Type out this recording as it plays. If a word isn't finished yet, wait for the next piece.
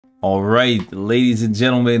All right, ladies and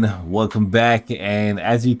gentlemen, welcome back. And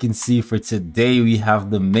as you can see, for today we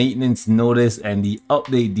have the maintenance notice and the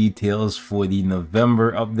update details for the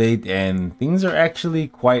November update, and things are actually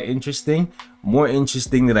quite interesting, more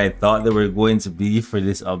interesting than I thought they were going to be for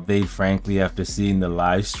this update, frankly, after seeing the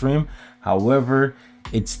live stream. However,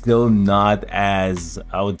 it's still not as,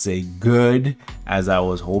 I would say, good as I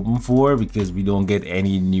was hoping for, because we don't get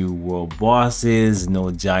any new world bosses,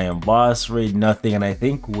 no giant boss raid, nothing. And I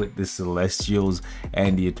think with the Celestials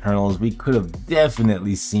and the Eternals, we could have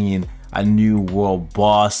definitely seen a new world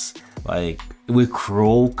boss. Like with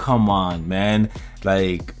Crow, come on, man.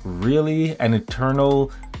 Like, really? An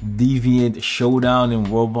Eternal Deviant showdown in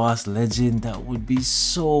World Boss Legend? That would be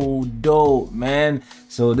so dope, man.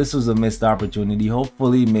 So this was a missed opportunity.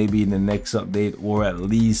 Hopefully maybe in the next update, or at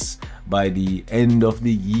least by the end of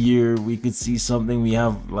the year, we could see something. We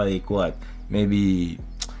have like what, maybe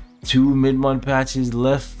 2 mid-month patches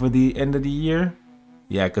left for the end of the year.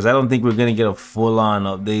 Yeah, because I don't think we're gonna get a full-on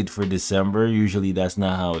update for December. Usually that's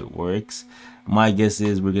not how it works. My guess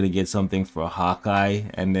is we're gonna get something for Hawkeye,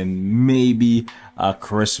 and then maybe a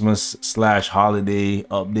Christmas/holiday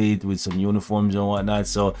update with some uniforms and whatnot.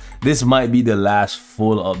 So this might be the last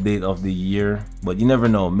full update of the year, but you never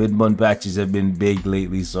know. Mid-month patches have been big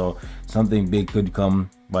lately, so something big could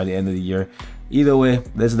come by the end of the year. Either way,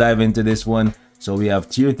 let's dive into this one. So we have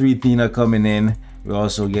tier 3 Athena coming in. We're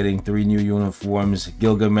also getting 3 new uniforms,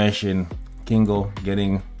 Gilgamesh and Kingo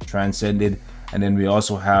getting transcended. And then we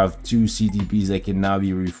also have 2 CTPs that can now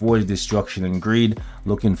be reforged, Destruction and Greed.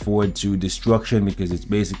 Looking forward to Destruction because it's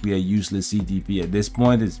basically a useless CTP at this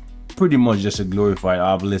point. It's pretty much just a glorified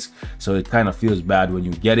obelisk, so it kind of feels bad when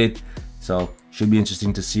you get it. So should be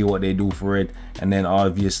interesting to see what they do for it. And then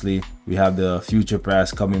obviously we have the Future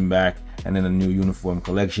Pass coming back, and then a new uniform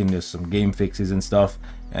collection. There's some game fixes and stuff.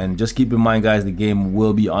 And just keep in mind, guys, the game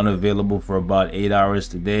will be unavailable for about 8 hours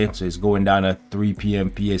today. So it's going down at 3 p.m.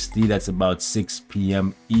 PST. That's about 6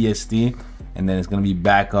 p.m. EST. And then it's going to be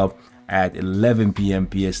back up at 11 p.m.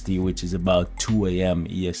 PST, which is about 2 a.m.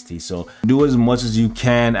 EST. So do as much as you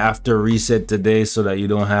can after reset today, so that you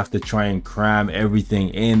don't have to try and cram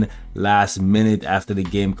everything in last minute after the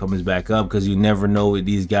game comes back up, because you never know with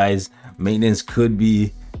these guys. Maintenance could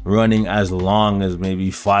be running as long as maybe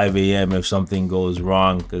 5 a.m. if something goes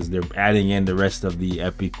wrong, because they're adding in the rest of the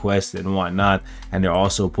epic quest and whatnot, and they're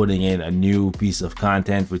also putting in a new piece of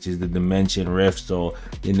content, which is the Dimension Rift. So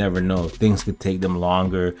you never know, things could take them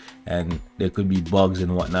longer, and there could be bugs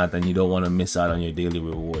and whatnot, and you don't want to miss out on your daily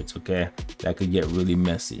rewards. Okay, that could get really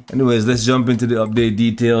messy. Anyways, let's jump into the update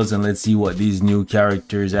details and let's see what these new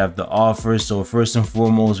characters have to offer. So first and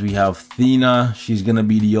foremost, we have Athena. She's gonna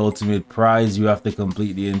be the ultimate prize. You have to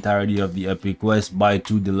complete the entirety of the epic quest, buy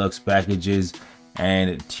 2 deluxe packages,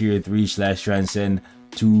 and tier 3/transcend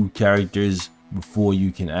 2 characters before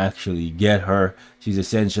you can actually get her. She's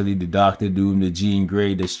essentially the Doctor Doom, the Jean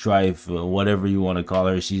Grey, the Strife, whatever you want to call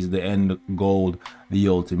her. She's the end gold, the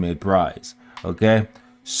ultimate prize. Okay,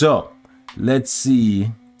 so let's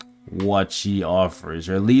see what she offers.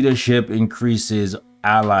 Her leadership increases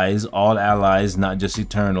allies, all allies, not just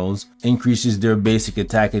Eternals, increases their basic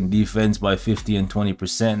attack and defense by 50 and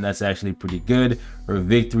 20%. That's actually pretty good. Her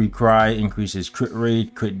victory cry increases crit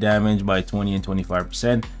rate, crit damage by 20 and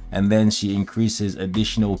 25%, and then she increases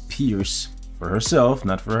additional pierce for herself,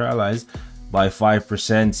 not for her allies, by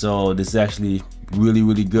 5%. So this is actually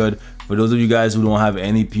really good. For those of you guys who don't have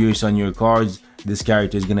any pierce on your cards, this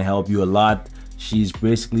character is going to help you a lot. She's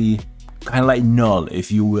basically kind of like Null,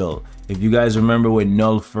 if you will. If you guys remember when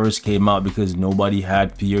Null first came out, because nobody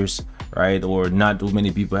had pierce, right, or not too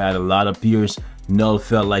many people had a lot of pierce, Null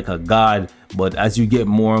felt like a god. But as you get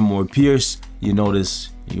more and more pierce, you notice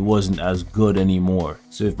he wasn't as good anymore.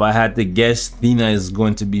 So if I had to guess, Athena is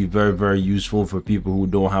going to be very useful for people who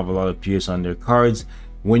don't have a lot of pierce on their cards.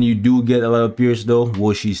 When you do get a lot of pierce though,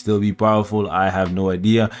 will she still be powerful? I have no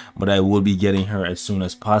idea, but I will be getting her as soon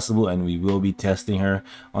as possible, and we will be testing her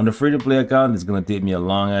on the free-to-play account. It's gonna take me a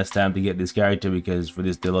long ass time to get this character, because for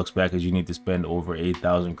this deluxe package you need to spend over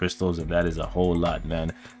 8,000 crystals, and that is a whole lot,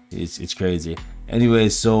 man. It's crazy. Anyway,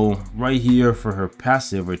 so right here for her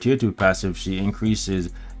passive, or tier 2 passive, she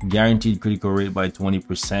increases guaranteed critical rate by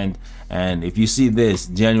 20%. And if you see this,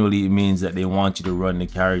 generally it means that they want you to run the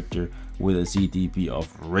character with a CTP of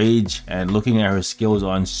Rage. And looking at her skills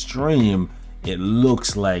on stream, it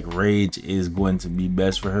looks like Rage is going to be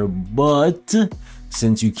best for her. But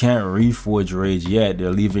since you can't reforge Rage yet,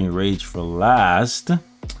 they're leaving Rage for last.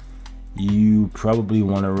 You probably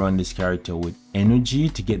want to run this character with Energy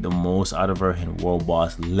to get the most out of her in World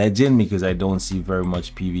Boss Legend, because I don't see very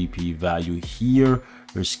much PvP value here.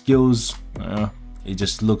 Her skills, It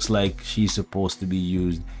just looks like she's supposed to be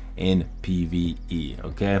used in PvE.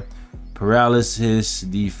 Okay, paralysis,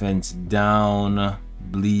 defense down,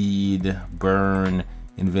 bleed, burn,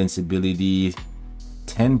 invincibility,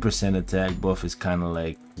 10% attack buff is kind of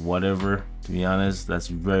like whatever, to be honest. That's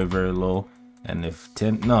very, very low. And if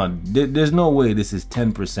 10, no, there's no way this is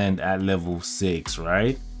 10% at level 6,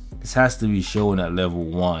 right? This has to be shown at level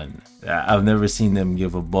 1. I've never seen them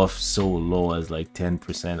give a buff so low as like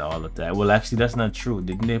 10% all attack. Well, actually, that's not true.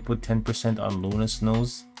 Didn't they put 10% on Luna's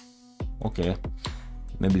nose? Okay,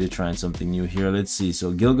 maybe they're trying something new here. Let's see.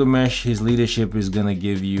 So Gilgamesh, his leadership is gonna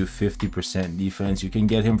give you 50% defense. You can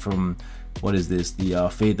get him from, what is this, the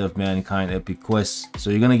Fate of Mankind epic quest. So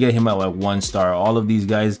you're gonna get him at like 1 star. All of these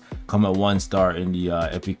guys come at 1 star in the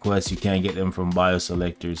epic quest. You can't get them from bio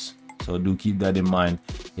selectors, so do keep that in mind.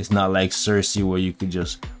 It's not like Cersei where you could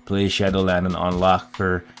just play Shadowland and unlock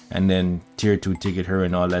her and then tier 2 ticket her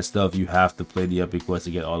and all that stuff. You have to play the epic quest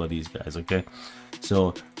to get all of these guys. Okay,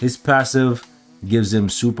 so his passive gives him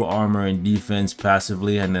super armor and defense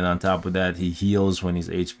passively, and then on top of that he heals when his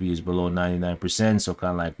HP is below 99%, so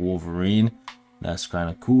kind of like Wolverine. That's kind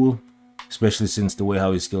of cool, especially since the way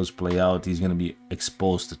how his skills play out, he's going to be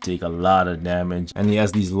exposed to take a lot of damage. And he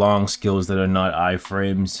has these long skills that are not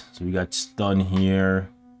iframes. So we got stun here.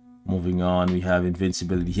 Moving on, we have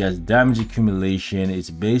invincibility. He has damage accumulation. It's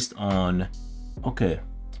based on, okay,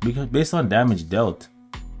 because based on damage dealt.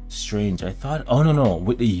 Strange. I thought, oh no,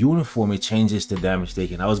 with the uniform it changes to damage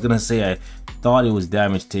taken. I was gonna say I thought it was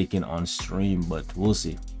damage taken on stream, but we'll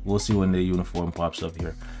see when the uniform pops up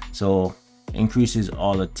here. So increases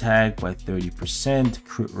all attack by 30%,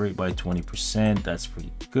 crit rate by 20%. That's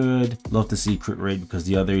pretty good. Love to see crit rate because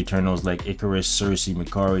the other Eternals like Icarus, Cersei,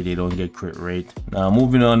 Mikari, they don't get crit rate. Now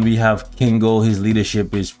moving on, we have Kingo. His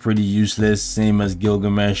leadership is pretty useless, same as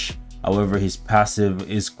Gilgamesh. However, his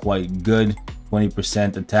passive is quite good.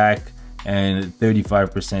 20% attack and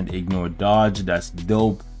 35% ignore dodge. That's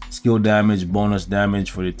dope. Skill damage, bonus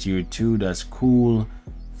damage for the tier 2. That's cool.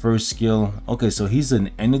 First skill. Okay, so he's an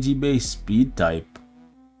energy based speed type.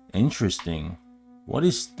 Interesting. What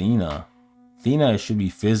is Thena? Thena should be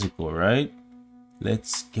physical, right?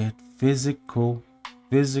 Let's get physical.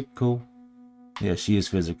 Physical. Yeah, she is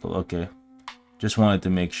physical. Okay, just wanted to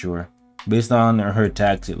make sure. Based on her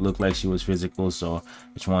attacks, it looked like she was physical, so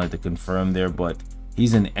just wanted to confirm there. But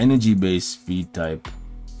he's an energy based speed type.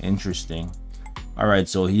 Interesting. All right,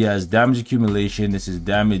 so he has damage accumulation. This is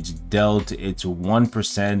damage dealt. It's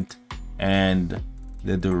 1% and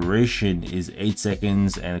the duration is 8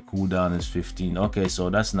 seconds and a cooldown is 15. Okay,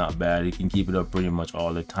 so that's not bad. You can keep it up pretty much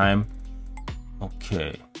all the time.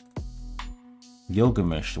 Okay,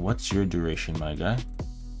 Gilgamesh, what's your duration, my guy?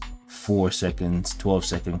 4 seconds,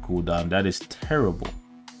 12-second cooldown. That is terrible.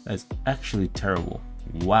 That's actually terrible.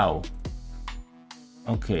 Wow.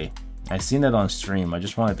 Okay, I seen that on stream. I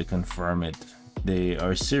just wanted to confirm it. They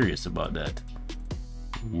are serious about that.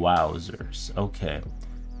 Wowzers. Okay,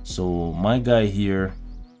 so my guy here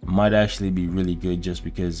might actually be really good just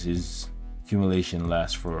because his accumulation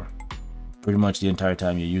lasts for pretty much the entire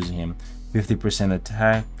time you're using him. 50%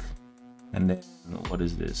 attack, and then what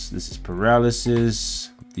is this? This is paralysis,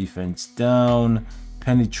 defense down,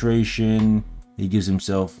 penetration. He gives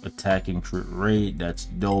himself attack and crit rate. That's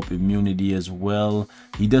dope. Immunity as well.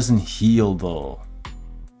 He doesn't heal though.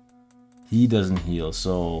 He doesn't heal,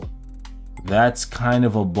 so that's kind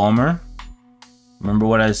of a bummer. Remember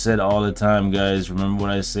what I said all the time, guys. Remember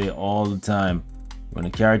what I say all the time. When a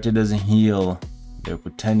character doesn't heal, their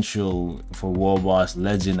potential for World Boss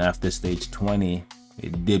Legend after stage 20,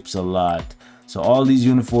 it dips a lot. So all these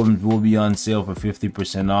uniforms will be on sale for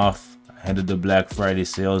 50% off ahead of the Black Friday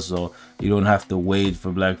sale, so you don't have to wait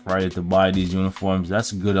for Black Friday to buy these uniforms.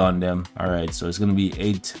 That's good on them. All right, so it's gonna be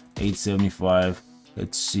 $875.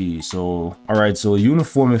 Let's see. So all right, so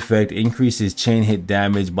uniform effect increases chain hit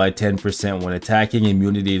damage by 10% when attacking,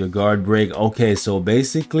 immunity to guard break. Okay, so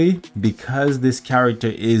basically because this character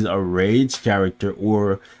is a rage character,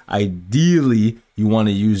 or ideally you want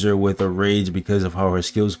to use her with a rage because of how her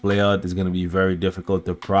skills play out, it's going to be very difficult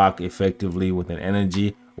to proc effectively with an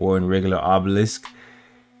energy or in regular obelisk.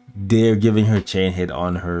 They're giving her chain hit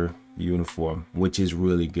on her uniform, which is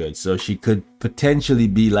really good. So she could potentially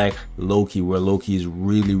be like Loki, where Loki is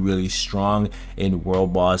really strong in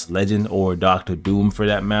World Boss Legend, or Doctor Doom for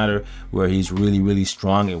that matter, where he's really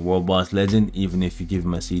strong in World Boss Legend even if you give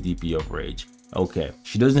him a CTP of rage. Okay,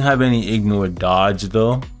 she doesn't have any ignore dodge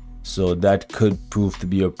though, So that could prove to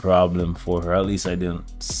be a problem for her. At least I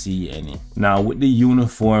didn't see any. Now with the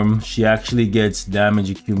uniform, she actually gets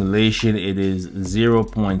damage accumulation. It is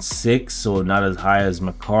 0.6, so not as high as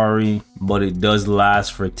Makari, but it does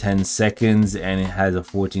last for 10 seconds and it has a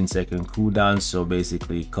 14-second cooldown. So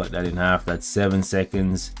basically cut that in half. That's 7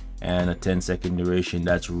 seconds and a 10-second duration.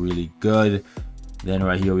 That's really good. Then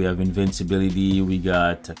right here we have invincibility, we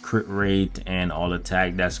got crit rate and all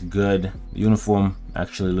attack. That's good. The uniform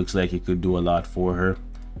actually looks like it could do a lot for her.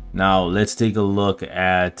 Now let's take a look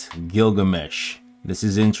at Gilgamesh. This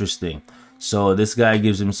is interesting. So this guy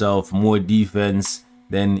gives himself more defense,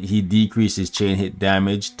 then he decreases chain hit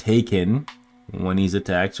damage taken when he's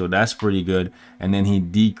attacked, so that's pretty good. And then he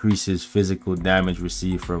decreases physical damage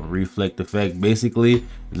received from reflect effect. Basically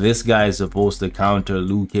this guy is supposed to counter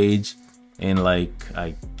Luke Cage in, like,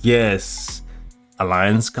 I guess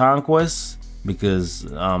Alliance Conquest, because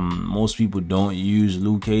most people don't use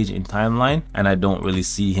Luke Cage in timeline, and I don't really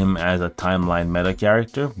see him as a timeline meta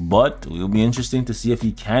character, but it'll be interesting to see if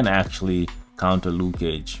he can actually counter Luke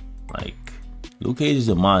Cage. Like, Luke Cage is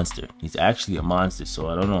a monster. He's actually a monster, so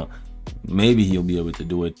I don't know, maybe he'll be able to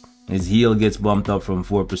do it. His heal gets bumped up from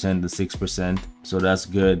 4% to 6%, so that's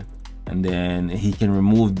good. And then he can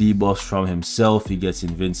remove debuffs from himself. He gets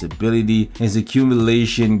invincibility. His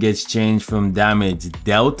accumulation gets changed from damage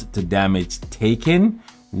dealt to damage taken,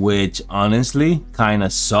 which honestly kind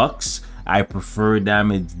of sucks. I prefer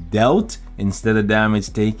damage dealt instead of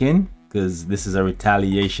damage taken, because this is a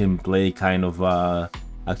retaliation play kind of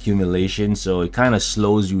accumulation, so it kind of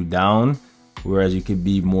slows you down. Whereas you could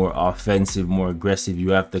be more offensive, more aggressive, you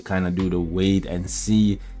have to kind of do the wait and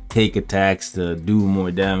see, take attacks to do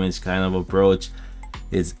more damage kind of approach.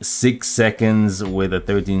 It's 6 seconds with a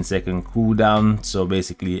 13-second cooldown, so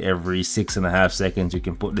basically every 6.5 seconds you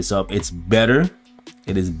can put this up. It's better.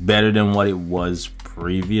 It is better than what it was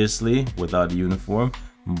previously without the uniform,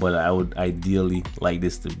 but I would ideally like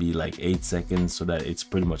this to be like 8 seconds so that it's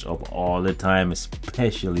pretty much up all the time,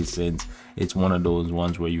 especially since it's one of those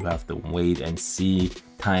ones where you have to wait and see,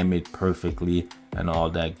 time it perfectly and all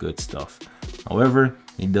that good stuff. However,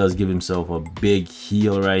 he does give himself a big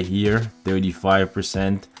heal right here,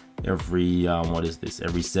 35% every what is this,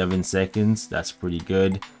 every 7 seconds. That's pretty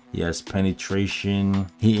good. He has penetration.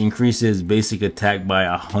 He increases basic attack by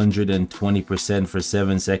 120% for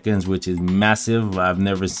 7 seconds, which is massive. I've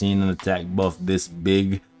never seen an attack buff this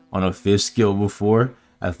big on a 5th skill before.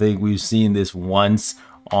 I think we've seen this once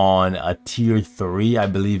on a tier 3. I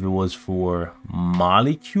believe it was for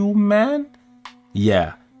Molecule Man.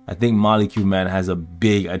 Yeah, I think Molecule Man has a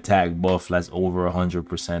big attack buff that's over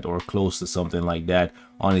 100% or close to something like that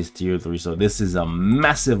on his tier 3. So this is a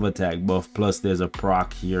massive attack buff, plus there's a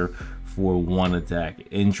proc here for 1 attack.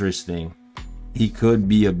 Interesting. He could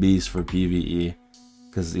be a beast for PvE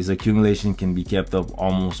because his accumulation can be kept up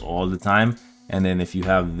almost all the time. And then if you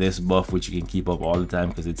have this buff, which you can keep up all the time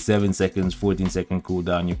because it's 7 seconds, 14-second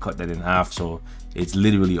cooldown, you cut that in half, so it's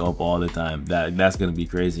literally up all the time. That's gonna be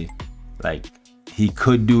crazy. Like, he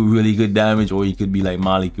could do really good damage, or he could be like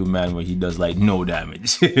Molecule Man where he does like no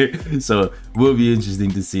damage. So will be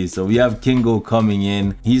interesting to see. So we have Kingo coming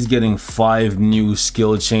in. He's getting 5 new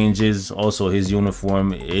skill changes. Also his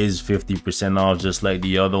uniform is 50% off, just like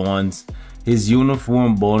the other ones. His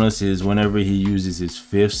uniform bonus is whenever he uses his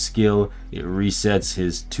 5th skill, it resets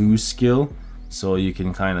his 2 skill. So you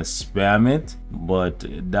can kind of spam it, but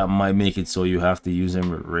that might make it so you have to use him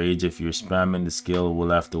with rage if you're spamming the skill. We'll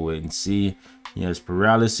have to wait and see. He has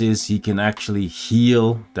paralysis. He can actually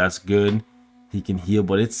heal. That's good. He can heal,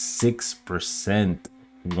 but it's 6%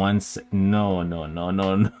 once. No.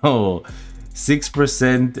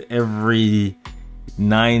 6% every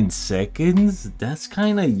 9 seconds. That's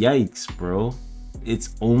kind of yikes, bro.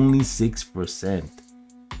 It's only 6%.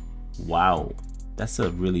 Wow. That's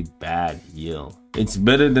a really bad heal. It's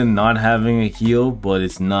better than not having a heal, but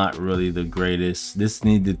it's not really the greatest. This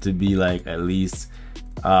needed to be like at least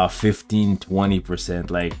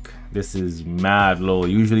 15-20%. Like, this is mad low.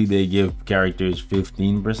 Usually they give characters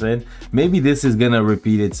 15%. Maybe this is gonna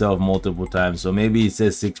repeat itself multiple times, so maybe it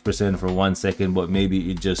says 6% for 1 second, but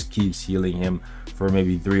maybe it just keeps healing him for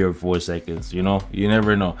maybe 3 or 4 seconds. You know, you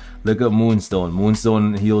never know. Look at Moonstone.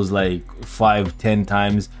 Moonstone heals like 5-10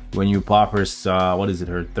 times when you pop her what is it,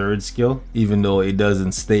 her 3rd skill, even though it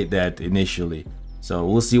doesn't state that initially. So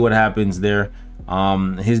we'll see what happens there.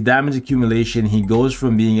 His damage accumulation, he goes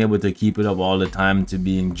from being able to keep it up all the time to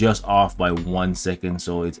being just off by 1 second.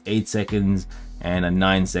 So it's 8 seconds and a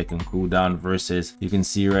 9-second cooldown, versus you can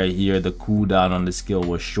see right here the cooldown on the skill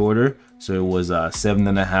was shorter. So it was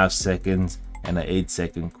 7.5 seconds and an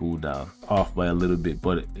 8-second cooldown. Off by a little bit,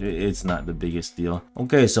 but it's not the biggest deal.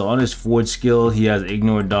 Okay, so on his Forge skill, he has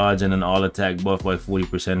ignore dodge and an all attack buff by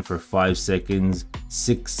 40% for 5 seconds,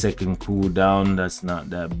 6-second cooldown. That's not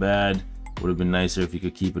that bad. Would have been nicer if he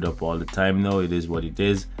could keep it up all the time though. It is what it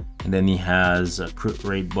is. And then he has a crit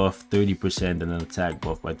rate buff 30% and an attack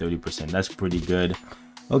buff by 30%. That's pretty good.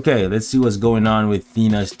 Okay, let's see what's going on with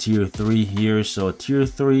Thena's tier 3 here. So tier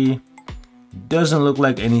 3 doesn't look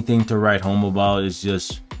like anything to write home about. It's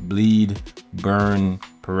just bleed, burn,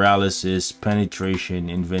 paralysis, penetration,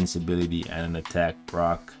 invincibility, and an attack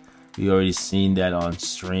proc. We already seen that on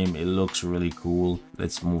stream. It looks really cool.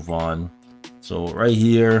 Let's move on. So right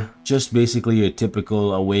here, just basically a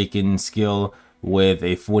typical awaken skill with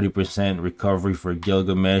a 40% recovery for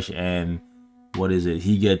Gilgamesh, and what is it?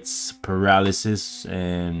 He gets paralysis,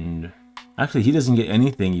 and actually he doesn't get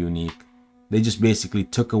anything unique. They just basically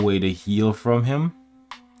took away the heal from him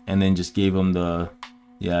and then just gave him the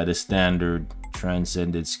standard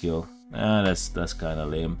transcended skill. That's kind of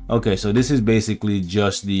lame. Okay, so this is basically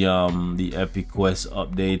just the epic quest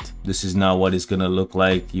update. This is now what it's gonna look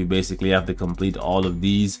like. You basically have to complete all of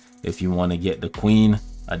these if you want to get the queen.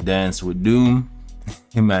 A dance with Doom.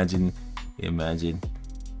 imagine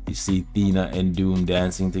you see Thena and Doom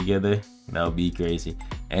dancing together. That would be crazy.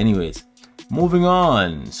 Anyways, moving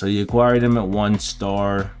on. So you acquire them at 1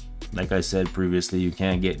 star. Like I said previously, you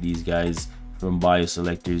can't get these guys from bio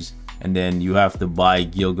selectors. And then you have to buy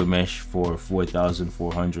Gilgamesh for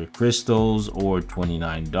 4,400 crystals or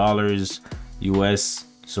 $29 US.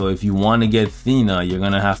 So if you want to get Thena, you're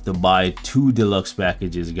gonna have to buy 2 deluxe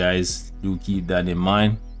packages, guys. Do keep that in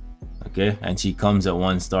mind. Okay, and she comes at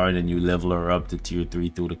 1 star, and then you level her up to tier 3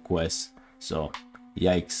 through the quest. So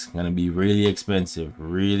yikes, gonna be really expensive,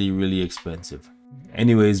 really expensive.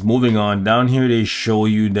 Anyways, moving on. Down here they show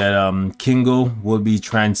you that Kingo will be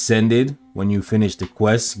transcended when you finish the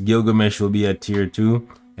quest. Gilgamesh will be at tier 2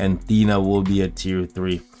 and Thena will be at tier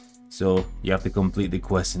 3. So you have to complete the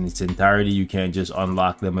quest in its entirety. You can't just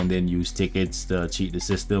unlock them and then use tickets to cheat the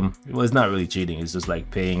system. Well, it's not really cheating, it's just like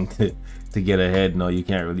paying to get ahead. No, you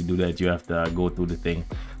can't really do that. You have to go through the thing.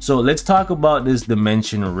 So let's talk about this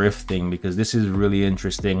Dimension Rift thing, because this is really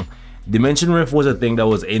interesting. Dimension Rift was a thing that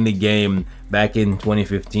was in the game back in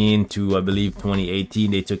 2015 to I believe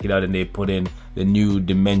 2018. They took it out and they put in the new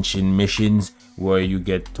Dimension missions where you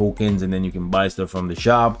get tokens and then you can buy stuff from the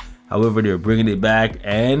shop. However, they're bringing it back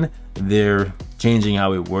and they're changing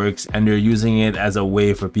how it works, and they're using it as a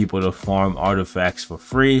way for people to farm artifacts for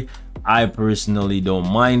free. I personally don't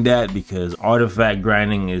mind that because artifact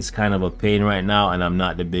grinding is kind of a pain right now, and I'm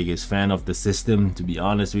not the biggest fan of the system, to be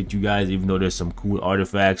honest with you guys. Even though there's some cool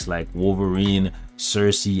artifacts like Wolverine,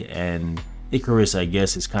 Cersei, and Icarus, I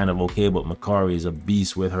guess is kind of okay, but Makari is a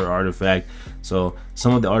beast with her artifact. So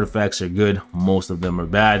some of the artifacts are good, most of them are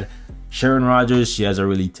bad. Sharon Rogers, she has a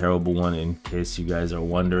really terrible one in case you guys are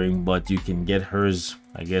wondering, but you can get hers,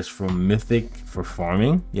 I guess, from Mythic for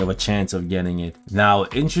farming. You have a chance of getting it. Now,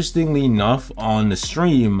 interestingly enough, on the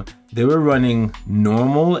stream, they were running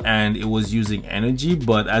normal and it was using energy,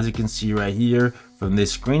 but as you can see right here from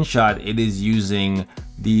this screenshot, it is using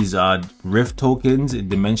these rift tokens,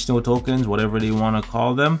 dimensional tokens, whatever they want to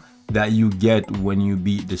call them, that you get when you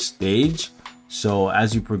beat the stage. So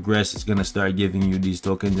as you progress, it's gonna start giving you these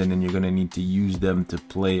tokens, and then you're gonna need to use them to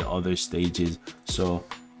play other stages. So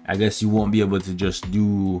I guess you won't be able to just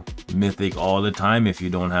do Mythic all the time if you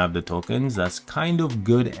don't have the tokens. That's kind of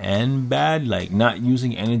good and bad. Like, not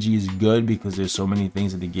using energy is good because there's so many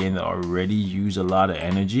things in the game that already use a lot of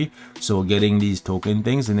energy. So getting these token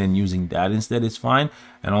things and then using that instead is fine.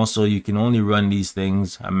 And also you can only run these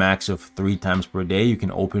things a max of 3 times per day. You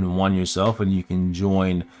can open 1 yourself and you can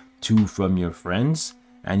join 2 from your friends,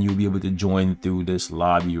 and you'll be able to join through this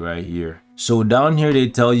lobby right here. So down here they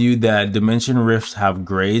tell you that Dimension Rifts have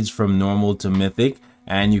grades from normal to Mythic,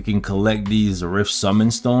 and you can collect these Rift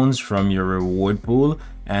Summon Stones from your reward pool,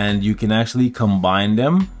 and you can actually combine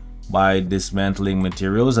them by dismantling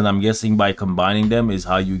materials, and I'm guessing by combining them is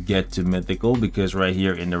how you get to mythical, because right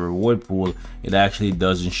here in the reward pool it actually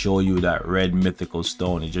doesn't show you that red mythical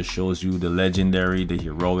stone. It just shows you the legendary, the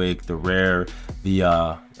heroic, the rare,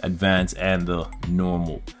 the advanced, and the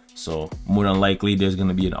normal. So more than likely there's going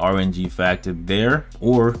to be an RNG factor there,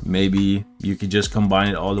 or maybe you could just combine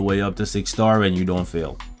it all the way up to 6 star and you don't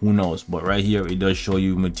fail. Who knows? But right here it does show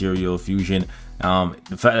you material fusion.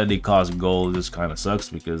 The fact that they cost gold just kind of sucks,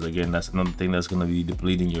 because again, that's another thing that's going to be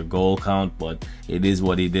depleting your gold count, but it is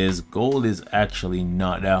what it is. Gold is actually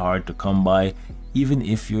not that hard to come by even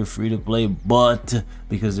if you're free to play, but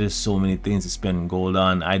because there's so many things to spend gold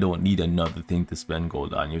on, I don't need another thing to spend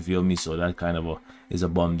gold on, you feel me? So that kind of is a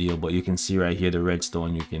bum deal. But you can see right here the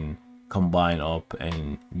redstone, you can combine up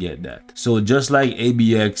and get that. So just like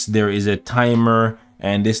ABX, there is a timer,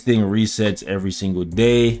 and this thing resets every single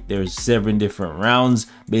day. There's 7 different rounds,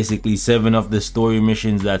 basically 7 of the story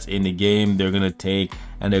missions that's in the game they're gonna take,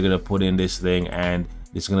 and they're gonna put in this thing, and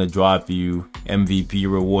it's gonna drop you MVP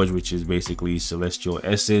rewards, which is basically celestial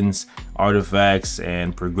essence, artifacts,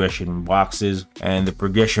 and progression boxes. And the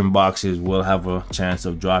progression boxes will have a chance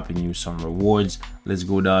of dropping you some rewards. Let's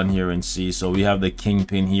go down here and see. So we have the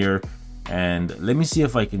kingpin here, and let me see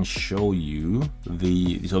if I can show you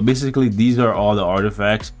so basically these are all the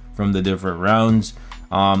artifacts from the different rounds.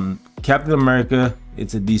 Captain America,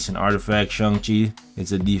 it's a decent artifact. Shang-Chi,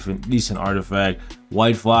 it's a decent artifact.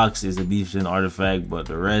 White Fox is a decent artifact, but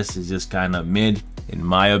the rest is just kind of mid in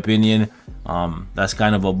my opinion. That's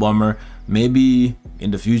kind of a bummer. Maybe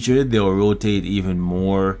in the future they'll rotate even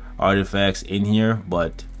more artifacts in here,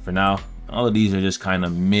 but for now all of these are just kind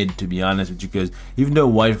of mid, to be honest with you, because even though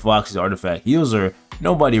White Fox is artifact healer,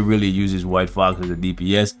 nobody really uses White Fox as a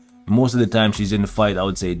DPS. Most of the time she's in the fight. I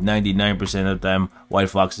would say 99% of the time White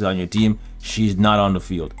Fox is on your team, she's not on the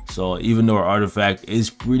field. So even though her artifact is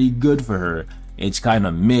pretty good for her, it's kind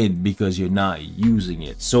of mid because you're not using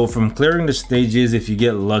it. So from clearing the stages, if you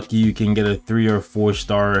get lucky, you can get a 3 or 4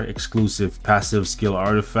 star exclusive passive skill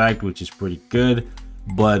artifact, which is pretty good.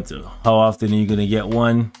 But how often are you gonna get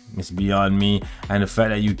one? It's beyond me. And the fact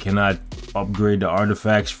that you cannot upgrade the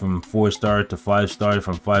artifacts from 4 star to 5 star,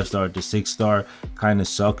 from 5 star to 6 star, kind of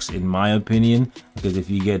sucks in my opinion, because if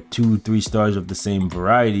you get 2-3 stars of the same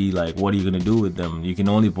variety, like what are you gonna do with them? You can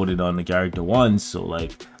only put it on the character once, so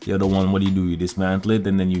like the other one, what do? You dismantle it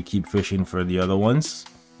and then you keep fishing for the other ones.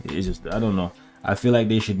 It's just, I don't know. I feel like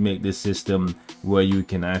they should make this system where you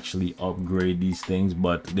can actually upgrade these things,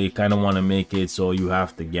 but they kind of want to make it so you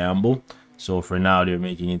have to gamble. So for now they're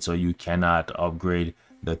making it so you cannot upgrade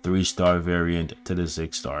the 3-star variant to the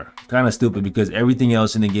 6-star. Kind of stupid, because everything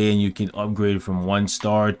else in the game you can upgrade from 1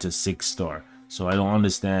 star to 6 star. So I don't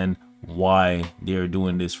understand why they're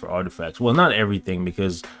doing this for artifacts. Well, not everything,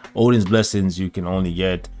 because Odin's blessings you can only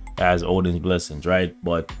get as Odin's blessings, right?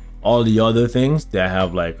 But all the other things that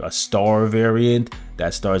have like a star variant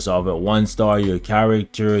that starts off at 1 star, your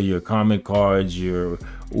character, your comic cards, your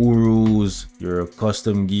Urus, your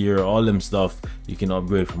custom gear, all them stuff, you can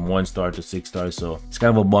upgrade from 1 star to 6 stars. So it's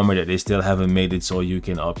kind of a bummer that they still haven't made it so you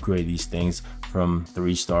can upgrade these things from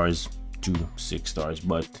 3 stars to 6 stars,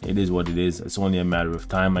 but it is what it is. It's only a matter of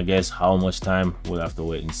time, I guess. How much time, we'll have to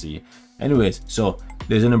wait and see. Anyways, so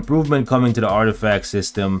there's an improvement coming to the artifact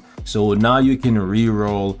system. So now you can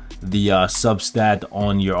re-roll the substat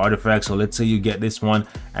on your artifact. So let's say you get this one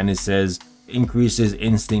and it says increases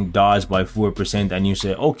instinct dodge by 4%, and you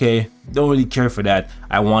say, okay, don't really care for that,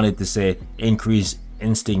 I want it to say increase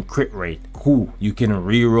instinct crit rate. Cool, you can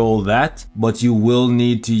re-roll that, but you will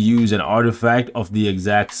need to use an artifact of the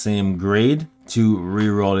exact same grade to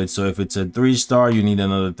re-roll it. So if it's a 3-star, you need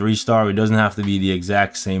another 3-star. It doesn't have to be the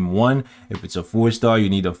exact same one. If it's a 4-star, you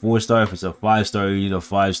need a 4-star. If it's a 5-star, you need a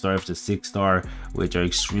 5-star. If it's a 6-star, which are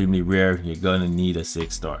extremely rare, you're gonna need a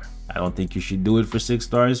 6-star. I don't think you should do it for 6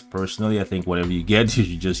 stars. Personally, I think whatever you get, you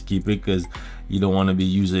should just keep it, because you don't want to be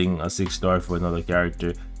using a 6-star for another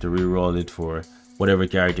character to re-roll it for whatever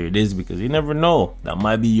character it is, because you never know, that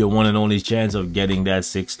might be your one and only chance of getting that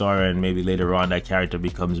 6-star, and maybe later on that character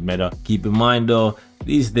becomes meta. Keep in mind though,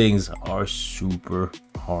 these things are super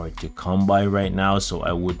hard to come by right now, so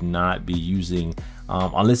I would not be using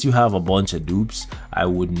unless you have a bunch of dupes, I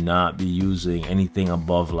would not be using anything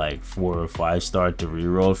above like 4 or 5 star to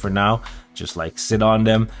reroll for now. Just like sit on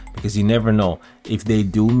them, because you never know if they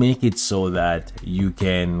do make it so that you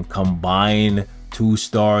can combine 2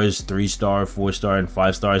 stars, 3 star, 4 star, and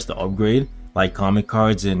 5 stars to upgrade, like comic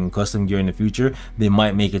cards and custom gear in the future. They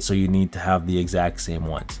might make it so you need to have the exact same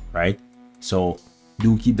ones, right? So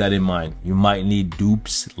do keep that in mind. You might need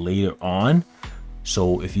dupes later on.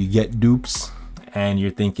 So if you get dupes and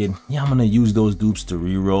you're thinking, yeah, I'm gonna use those dupes to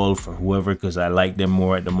reroll for whoever because I like them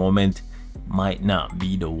more at the moment, might not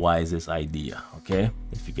be the wisest idea. Okay,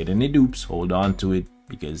 if you get any dupes, hold on to it,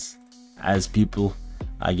 because as people,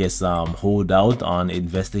 I guess, hold out on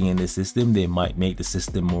investing in the system, they might make the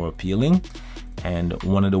system more appealing. And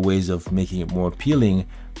one of the ways of making it more appealing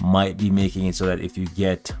might be making it so that if you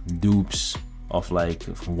get dupes of like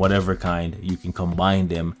whatever kind, you can combine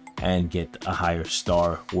them and get a higher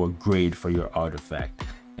star or grade for your artifact.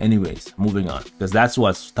 Anyways, moving on, because that's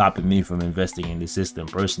what's stopping me from investing in the system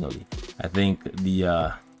personally. I think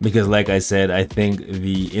the because like I said, I think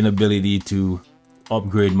the inability to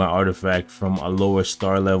upgrade my artifact from a lower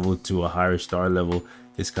star level to a higher star level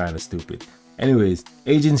is kind of stupid. Anyways,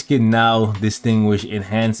 agents can now distinguish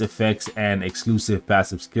enhanced effects and exclusive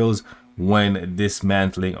passive skills when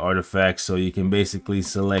dismantling artifacts. So you can basically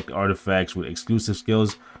select artifacts with exclusive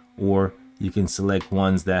skills, or you can select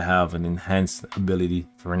ones that have an enhanced ability.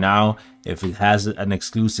 For now, if it has an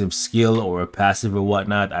exclusive skill or a passive or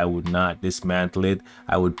whatnot, I would not dismantle it.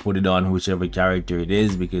 I would put it on whichever character it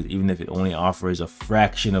is, because even if it only offers a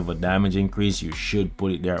fraction of a damage increase, you should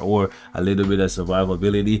put it there, or a little bit of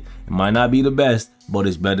survivability. It might not be the best, but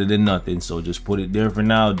it's better than nothing. So just put it there for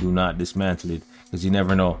now. Do not dismantle it, because you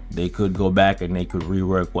never know. They could go back and they could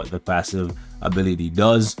rework what the passive ability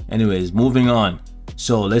does. Anyways, moving on.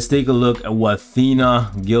 So let's take a look at what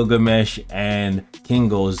Thena, Gilgamesh, and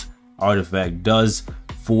Kingo's artifact does.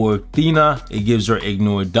 For Thena, it gives her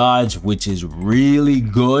ignore dodge, which is really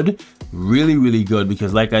good. Really good,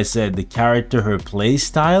 because like I said, the character, her play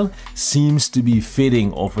style seems to be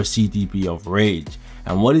fitting off her CTP of Rage.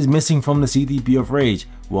 And what is missing from the CTP of Rage?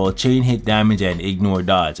 Well, chain hit damage and ignore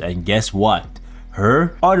dodge. And guess what?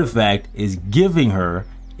 Her artifact is giving her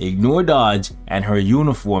ignore dodge, and her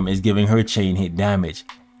uniform is giving her chain hit damage.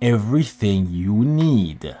 Everything you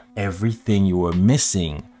need, everything you are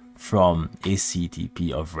missing from a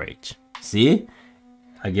CTP of Rage. See?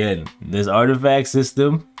 Again, this artifact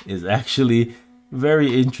system is actually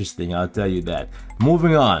very interesting, I'll tell you that.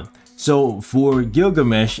 Moving on. So for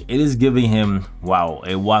Gilgamesh, it is giving him, wow,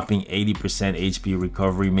 a whopping 80% HP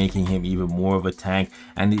recovery, making him even more of a tank,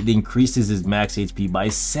 and it increases his max HP by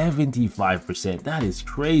 75%. That is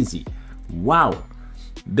crazy. Wow,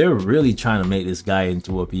 they're really trying to make this guy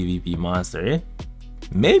into a PvP monster, eh?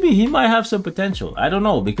 Maybe he might have some potential. I don't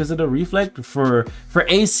know, because of the reflect for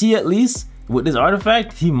AC at least, with this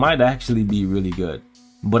artifact, he might actually be really good.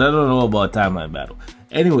 But I don't know about timeline battle.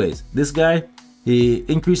 Anyways, this guy, he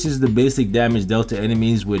increases the basic damage dealt to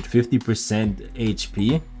enemies with 50%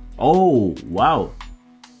 HP. Oh, wow.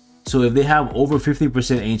 So if they have over 50%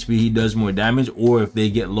 HP, he does more damage, or if they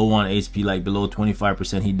get low on HP, like below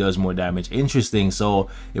 25%, he does more damage. Interesting. So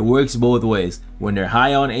it works both ways. When they're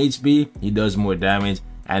high on HP, he does more damage,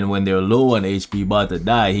 and when they're low on HP, about to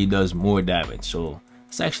die, he does more damage. So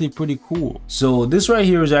it's actually pretty cool. So this right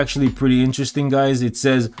here is actually pretty interesting, guys. It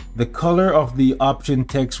says the color of the option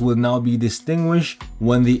text will now be distinguished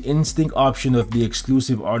when the instinct option of the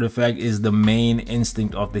exclusive artifact is the main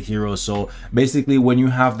instinct of the hero. So basically, when you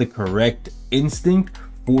have the correct instinct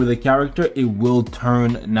for the character, it will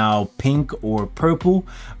turn now pink or purple,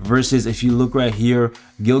 versus if you look right here,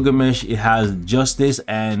 Gilgamesh, it has justice,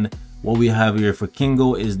 and what we have here for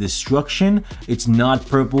Kingo is destruction. It's not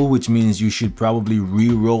purple, which means you should probably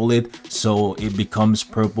re-roll it so it becomes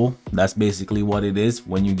purple. That's basically what it is.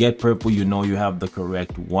 When you get purple, you know you have the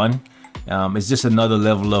correct one. It's just another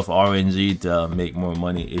level of RNG to make more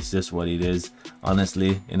money. It's just what it is.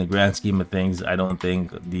 Honestly, in the grand scheme of things, I don't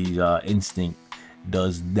think the instinct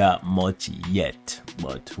does that much yet,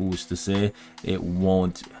 but who's to say it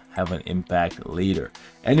won't have an impact later.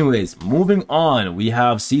 Anyways, moving on, we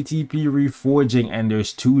have CTP reforging, and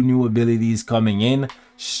there's two new abilities coming in: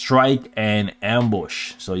 strike and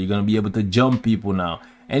ambush. So you're gonna be able to jump people now.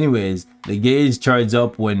 Anyways, the gauge charges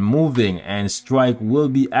up when moving, and strike will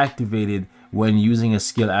be activated when using a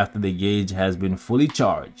skill after the gauge has been fully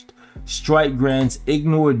charged. Strike grants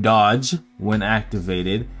ignore dodge when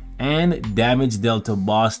activated, and damage dealt to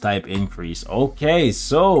boss type increase. Okay,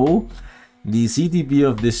 so the CTP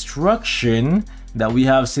of destruction that we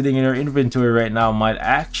have sitting in our inventory right now might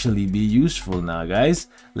actually be useful now, guys.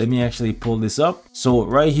 Let me actually pull this up. So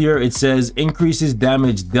right here it says increases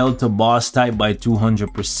damage dealt to boss type by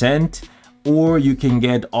 200%, or you can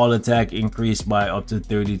get all attack increased by up to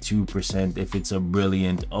 32% if it's a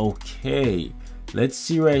brilliant. Okay, let's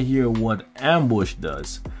see right here what ambush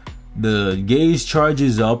does. The gauge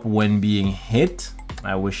charges up when being hit.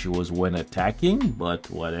 I wish it was when attacking, but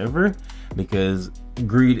whatever, because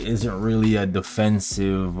greed isn't really a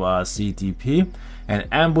defensive CTP. And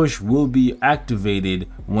ambush will be activated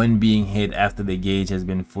when being hit after the gauge has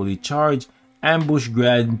been fully charged. Ambush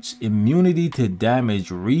grants immunity to damage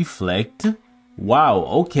reflect. Wow,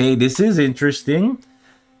 okay, this is interesting.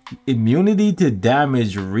 Immunity to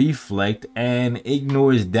damage reflect and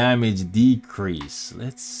ignores damage decrease.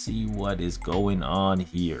 Let's see what is going on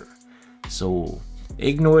here. So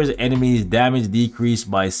ignores enemies damage decrease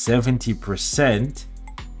by 70%.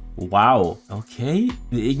 Wow, okay,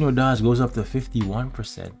 the ignore dodge goes up to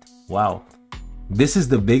 51%. Wow, this is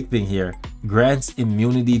the big thing here. Grants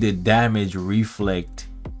immunity to damage reflect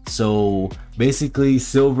So basically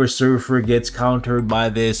Silver Surfer gets countered by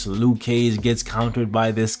this, Luke Cage gets countered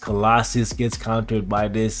by this, Colossus gets countered by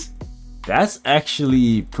this. That's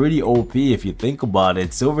actually pretty OP if you think about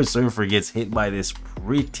it. Silver Surfer gets hit by this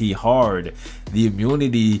pretty hard. The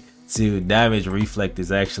immunity to damage reflect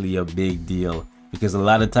is actually a big deal, because a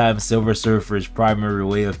lot of times Silver Surfer's primary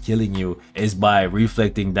way of killing you is by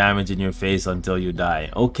reflecting damage in your face until you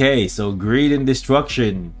die. Okay, so Greed and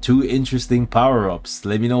Destruction, two interesting power-ups.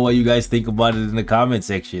 Let me know what you guys think about it in the comment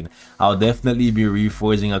section. I'll definitely be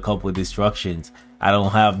reforging a couple of Destructions. I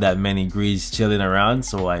don't have that many Greeds chilling around,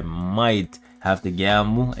 so I might have to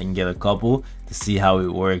gamble and get a couple to see how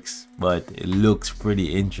it works, but it looks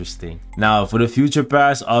pretty interesting. Now for the future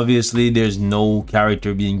pass, obviously there's no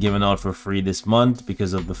character being given out for free this month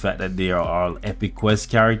because of the fact that they are all epic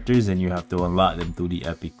quest characters and you have to unlock them through the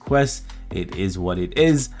epic quest. It is what it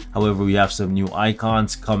is. However, we have some new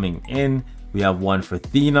icons coming in. We have one for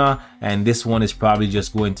Thena, and this one is probably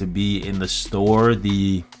just going to be in the store,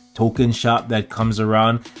 the token shop that comes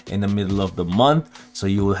around in the middle of the month. So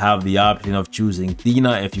you will have the option of choosing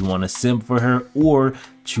Thena if you want to simp for her, or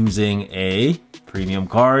choosing a premium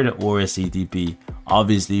card or a CTP.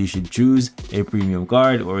 Obviously you should choose a premium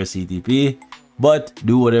card or a CTP, but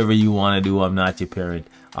do whatever you want to do. I'm not your parent.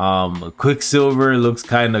 Quicksilver looks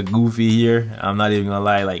kind of goofy here. I'm not even gonna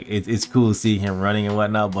lie, like it's cool seeing him running and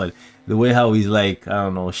whatnot, but the way how he's like, I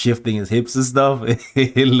don't know, shifting his hips and stuff,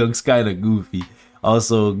 it looks kind of goofy.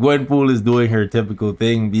 Also, Gwenpool is doing her typical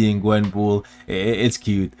thing, being Gwenpool. It's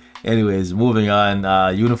cute. Anyways, moving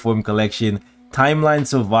on. Uniform collection, timeline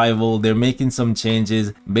survival. They're making some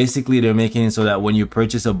changes. Basically, they're making it so that when you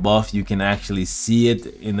purchase a buff, you can actually see it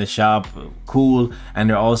in the shop. Cool. And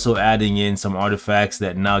they're also adding in some artifacts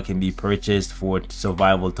that now can be purchased for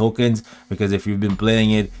survival tokens, because if you've been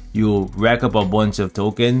playing it, you'll rack up a bunch of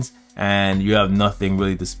tokens and you have nothing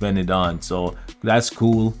really to spend it on. So that's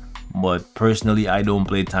cool. But personally, I don't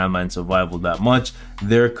play timeline survival that much.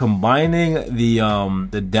 They're combining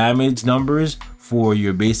the damage numbers for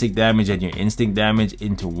your basic damage and your instinct damage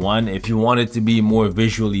into one if you want it to be more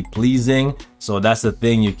visually pleasing. So that's the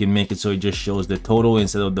thing, you can make it so it just shows the total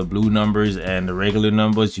instead of the blue numbers and the regular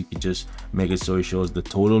numbers. You can just make it so it shows the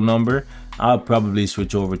total number. I'll probably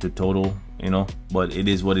switch over to total, you know, but it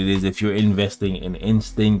is what it is. If you're investing in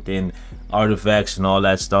instinct and artifacts and all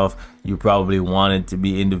that stuff, you probably want it to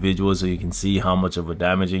be individual so you can see how much of a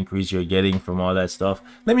damage increase you're getting from all that stuff.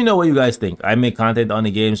 Let me know what you guys think. I make content on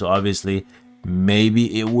the game, so obviously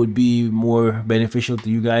maybe it would be more beneficial to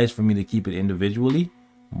you guys for me to keep it individually,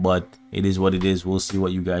 but it is what it is. We'll see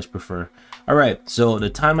what you guys prefer. All right, so the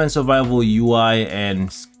timeline survival UI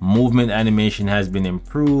and movement animation has been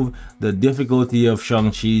improved. The difficulty of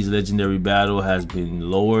Shang-Chi's legendary battle has been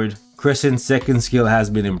lowered. Crescent's second skill has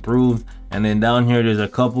been improved. And then down here, there's a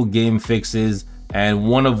couple game fixes, and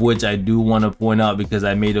one of which I do want to point out because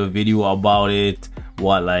I made a video about it,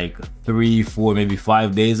 what, like 3, 4, maybe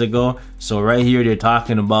 5 days ago. So right here, they're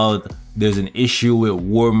talking about there's an issue with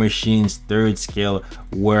War Machine's third skill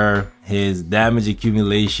where his damage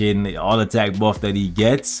accumulation, all attack buff that he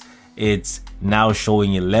gets, it's now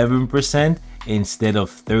showing 11% instead of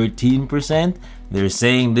 13%. They're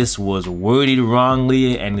saying this was worded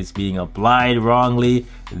wrongly and it's being applied wrongly.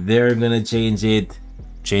 They're gonna change it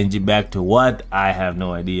back to what? I have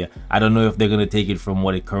no idea. I don't know if they're gonna take it from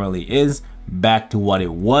what it currently is back to what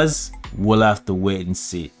it was. We'll have to wait and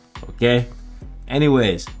see. Okay,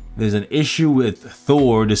 anyways, there's an issue with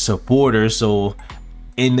Thor the supporter. So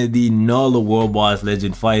in the Null World Boss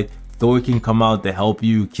Legend fight, Thor can come out to help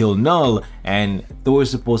you kill Null, and Thor is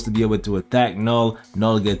supposed to be able to attack Null.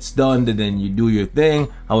 Null gets stunned and then you do your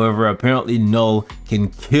thing. However, apparently Null can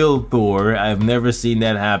kill Thor. I've never seen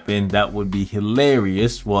that happen. That would be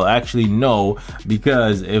hilarious. Well, actually no,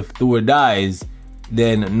 because if Thor dies,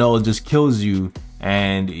 then Null just kills you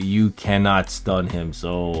and you cannot stun him.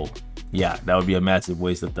 So yeah, that would be a massive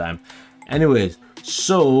waste of time. Anyways,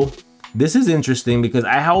 so this is interesting because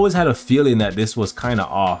I always had a feeling that this was kind of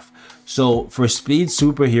off. So for Speed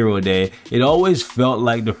Superhero Day, it always felt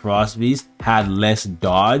like the Frost Beast had less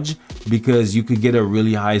dodge because you could get a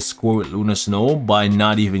really high score with Luna Snow by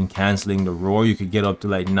not even canceling the roar. You could get up to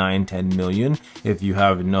like 9-10 million if you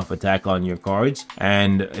have enough attack on your cards,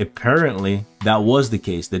 and apparently that was the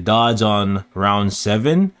case. The dodge on round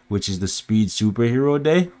 7, which is the Speed Superhero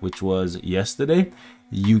Day, which was yesterday,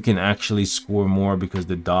 you can actually score more because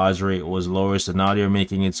the dodge rate was lower. So now they're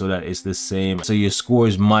making it so that it's the same, so your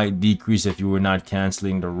scores might decrease if you were not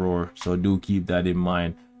canceling the roar. So do keep that in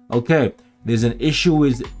mind. Okay, there's an issue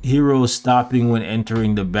with heroes stopping when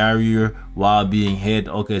entering the barrier while being hit.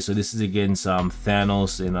 Okay, so this is against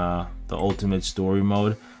Thanos in the ultimate story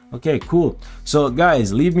mode. Okay, cool. So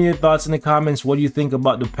guys, leave me your thoughts in the comments. What do you think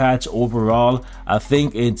about the patch overall? I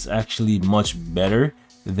think it's actually much better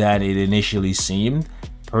than it initially seemed.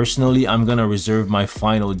 Personally, I'm gonna reserve my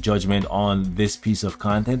final judgment on this piece of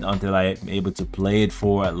content until I am able to play it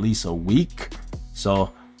for at least a week.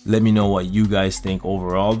 So let me know what you guys think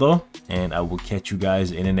overall though, and I will catch you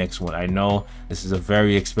guys in the next one. I know this is a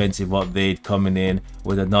very expensive update coming in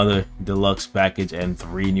with another deluxe package and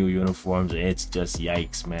 3 new uniforms. It's just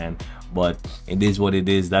yikes, man, but it is what it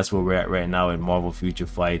is. That's where we're at right now in Marvel Future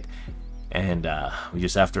Fight, and we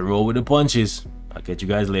just have to roll with the punches. I'll catch you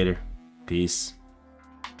guys later. Peace.